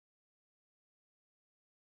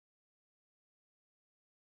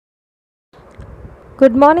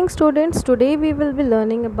Good morning, students. Today we will be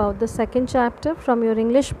learning about the second chapter from your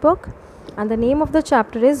English book, and the name of the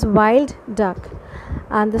chapter is Wild Duck.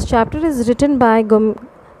 And this chapter is written by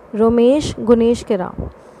Romesh Guneshkira.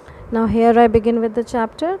 Now, here I begin with the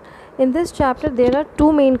chapter. In this chapter, there are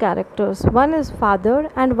two main characters. One is father,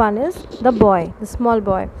 and one is the boy, the small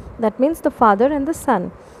boy. That means the father and the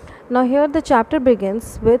son. Now, here the chapter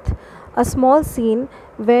begins with a small scene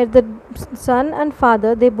where the son and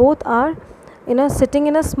father, they both are sitting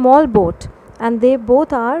in a small boat, and they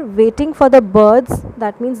both are waiting for the birds,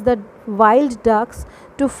 that means the wild ducks,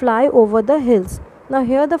 to fly over the hills. Now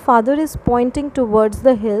here the father is pointing towards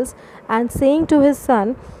the hills and saying to his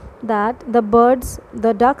son that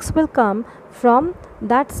the ducks will come from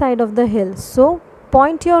that side of the hill, so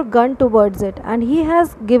point your gun towards it. And he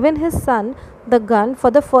has given his son the gun for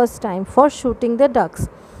the first time for shooting the ducks,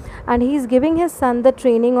 and he is giving his son the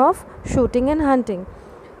training of shooting and hunting.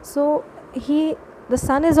 So the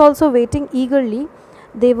son is also waiting eagerly.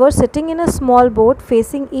 They were sitting in a small boat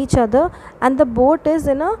facing each other, and the boat is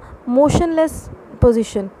in a motionless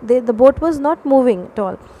position. The boat was not moving at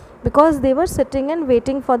all, because they were sitting and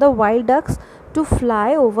waiting for the wild ducks to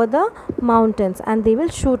fly over the mountains and they will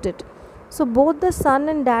shoot it. So both the son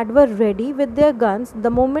and dad were ready with their guns. The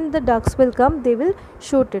moment the ducks will come, they will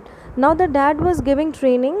shoot it. Now the dad was giving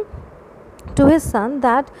training to his son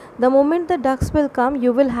that the moment the ducks will come,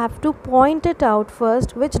 you will have to point it out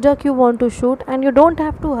first which duck you want to shoot, and you don't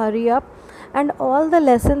have to hurry up. And all the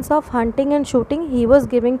lessons of hunting and shooting he was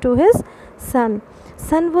giving to his son.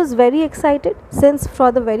 Son was very excited, since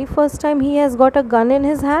for the very first time he has got a gun in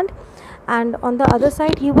his hand, and on the other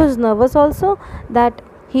side he was nervous also that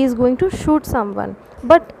he is going to shoot someone.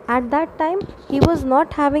 But at that time he was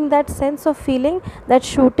not having that sense of feeling that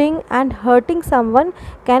shooting and hurting someone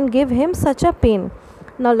can give him such a pain.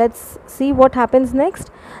 Now let's see what happens next.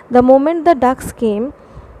 The moment the ducks came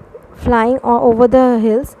flying over the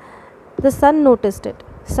hills, the son noticed it.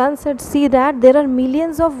 Son said, "See that there are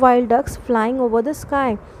millions of wild ducks flying over the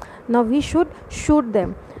sky. Now we should shoot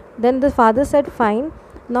them." Then the father said, "Fine."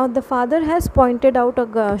 Now the father has pointed out a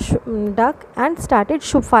duck and started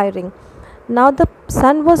firing. Now the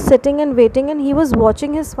son was sitting and waiting, and he was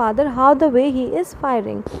watching his father how the way he is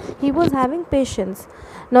firing. He was having patience.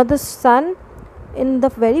 Now the son, in the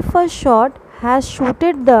very first shot, has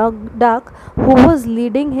shooted the duck who was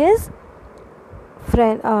leading his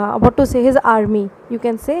his army. You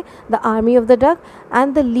can say the army of the duck,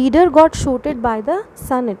 and the leader got shooted by the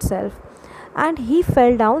son itself, and he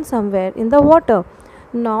fell down somewhere in the water.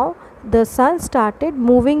 Now the son started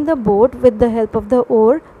moving the boat with the help of the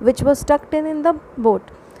oar which was tucked in the boat.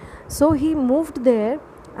 So he moved there,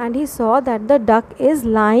 and he saw that the duck is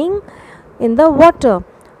lying in the water,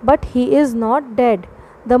 but he is not dead.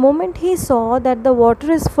 The moment he saw that the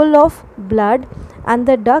water is full of blood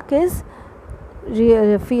and the duck is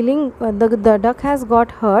feeling the duck has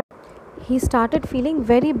got hurt, he started feeling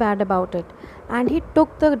very bad about it, and he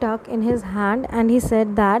took the duck in his hand and he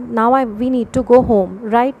said that now we need to go home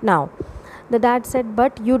right now. The dad said,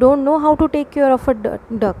 "But you don't know how to take care of a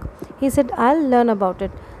duck." He said, "I'll learn about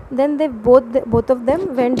it." Then they both of them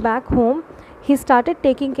went back home. He started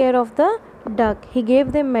taking care of the duck. He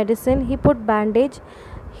gave them medicine, he put bandage,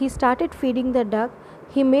 he started feeding the duck.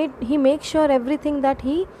 He makes sure everything, that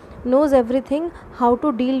he knows everything how to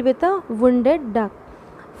deal with a wounded duck.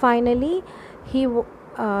 Finally he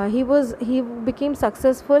became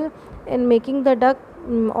successful in making the duck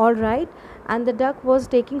all right, and the duck was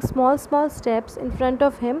taking small steps in front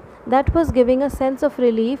of him. That was giving a sense of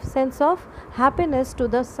relief, sense of happiness to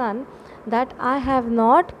the son, that I have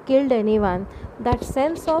not killed anyone. That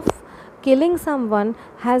sense of killing someone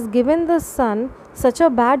has given the son such a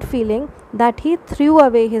bad feeling that he threw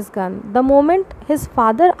away his gun. The moment his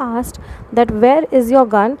father asked that where is your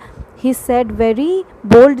gun, he said very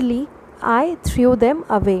boldly, "I threw them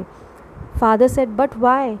away." Father said, "But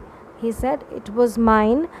why?" He said, "It was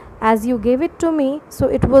mine. As you gave it to me, so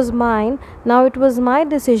it was mine. Now it was my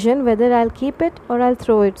decision whether I'll keep it or I'll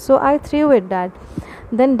throw it. So I threw it, Dad."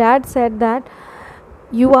 Then Dad said that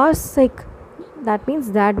you are sick. That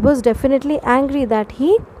means Dad was definitely angry that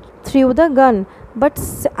he threw the gun. But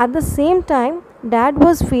at the same time, Dad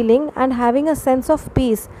was feeling and having a sense of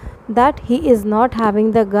peace that he is not having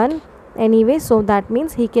the gun anyway, so that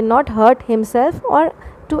means he cannot hurt himself or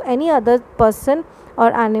to any other person or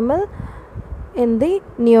animal in the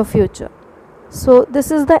near future. So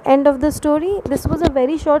this is the end of the story. This was a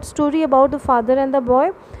very short story about the father and the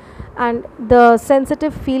boy, and the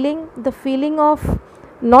sensitive feeling, the feeling of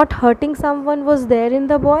not hurting someone was there in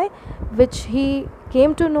the boy, which he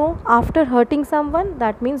came to know after hurting someone,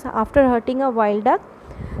 that means after hurting a wild duck.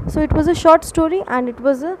 So it was a short story, and it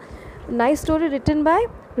was a nice story written by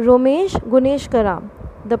Romesh Guneshkara.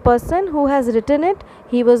 The person who has written it,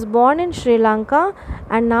 he was born in Sri Lanka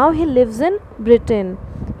and now he lives in Britain.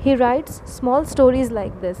 He writes small stories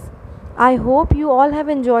like this. I hope you all have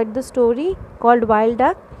enjoyed the story called Wild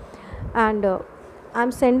Duck, and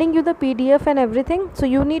I'm sending you the PDF and everything, so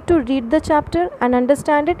you need to read the chapter and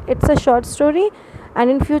understand it. It's a short story, and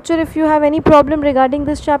in future if you have any problem regarding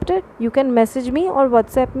this chapter, you can message me or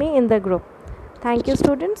WhatsApp me in the group. Thank you,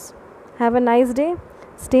 students. Have a nice day.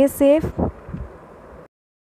 Stay safe.